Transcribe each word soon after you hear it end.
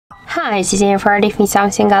Hi, this is Jennifer with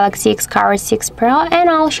Samsung Galaxy XCover 6 Pro, and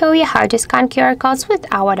I'll show you how to scan QR codes with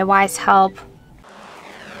our device help.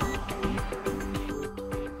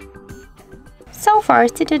 So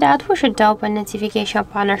first, to do that, we should open notification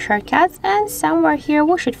panel shortcuts, and somewhere here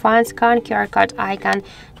we should find scan QR code icon.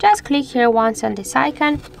 Just click here once on this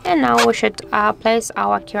icon, and now we should place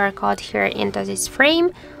our QR code here into this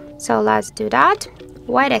frame. So let's do that.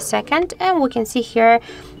 Wait a second, and we can see here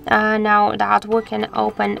now that we can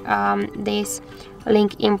open this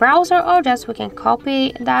link in browser, or just we can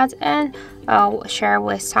copy that and share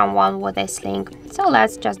with someone with this link. So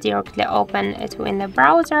let's just directly open it in the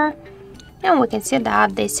browser, and we can see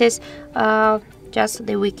that this is just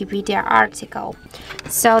the Wikipedia article.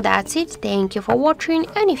 So that's it. Thank you for watching,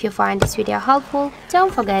 and if you find this video helpful,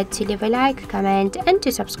 don't forget to leave a like, comment and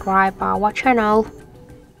to subscribe our channel.